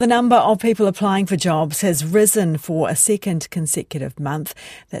The number of people applying for jobs has risen for a second consecutive month.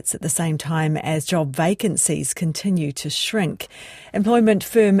 That's at the same time as job vacancies continue to shrink. Employment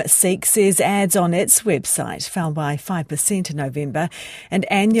firm Seek says ads on its website fell by 5% in November, and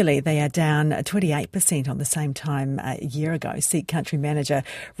annually they are down 28% on the same time a year ago. Seek Country Manager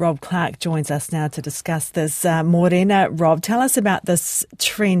Rob Clark joins us now to discuss this. Morena, Rob, tell us about this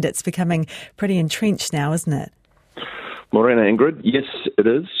trend. It's becoming pretty entrenched now, isn't it? Morena, Ingrid, yes, it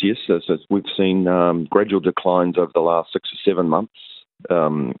is. Yes, so we've seen gradual declines over the last 6 or 7 months.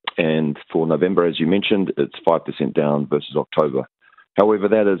 And for November, as you mentioned, it's 5% down versus October. However,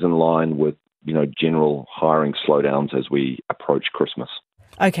 that is in line with, general hiring slowdowns as we approach Christmas.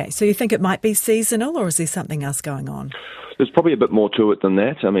 Okay, so you think it might be seasonal, or is there something else going on? There's probably a bit more to it than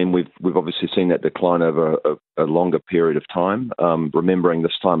that. I mean, we've obviously seen that decline over a longer period of time. Remembering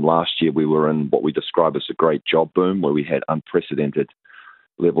this time last year, we were in what we describe as a great job boom, where we had unprecedented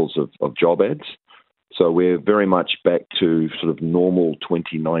levels of job ads. So we're very much back to sort of normal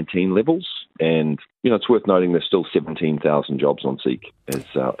 2019 levels. And, it's worth noting there's still 17,000 jobs on Seek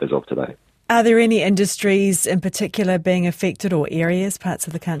as of today. Are there any industries in particular being affected, or areas, parts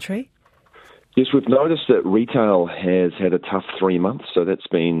of the country? Yes, we've noticed that retail has had a tough 3 months, so that's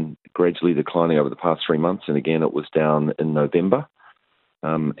been gradually declining over the past 3 months, and again it was down in November.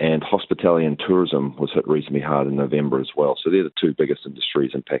 And hospitality and tourism was hit reasonably hard in November as well. So they're the two biggest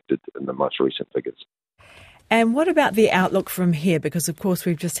industries impacted in the most recent figures. And what about the outlook from here? Because, of course,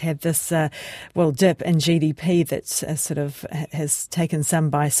 we've just had this, dip in GDP that sort of has taken some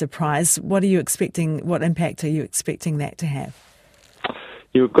by surprise. What are you expecting? What impact are you expecting that to have?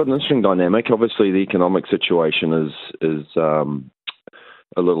 Yeah, we've got an interesting dynamic. Obviously, the economic situation is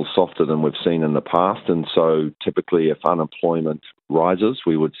a little softer than we've seen in the past. And so typically if unemployment rises,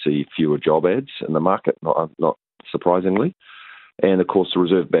 we would see fewer job ads in the market, not surprisingly. And, of course, the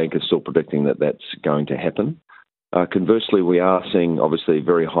Reserve Bank is still predicting that that's going to happen. Conversely, we are seeing, obviously,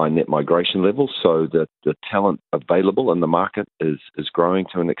 very high net migration levels, so that the talent available in the market is growing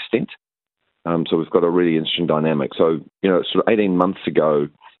to an extent. So we've got a really interesting dynamic. So, sort of 18 months ago,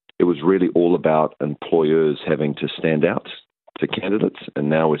 it was really all about employers having to stand out to candidates, and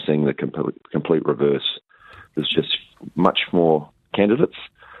now we're seeing the complete reverse. There's just much more candidates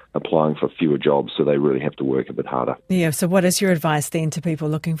applying for fewer jobs, so they really have to work a bit harder. Yeah, so what is your advice then to people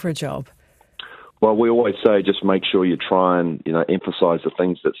looking for a job? Well, we always say just make sure you try and, emphasise the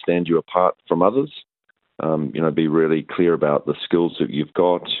things that stand you apart from others. Be really clear about the skills that you've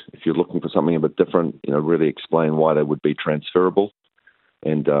got. If you're looking for something a bit different, really explain why they would be transferable.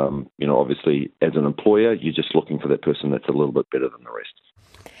 And, obviously, as an employer, you're just looking for that person that's a little bit better than the rest.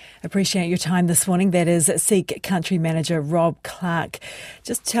 Appreciate your time this morning. That is Seek Country Manager Rob Clark,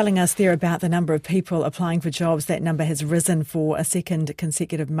 just telling us there about the number of people applying for jobs. That number has risen for a second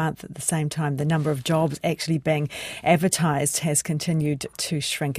consecutive month. At the same time, the number of jobs actually being advertised has continued to shrink.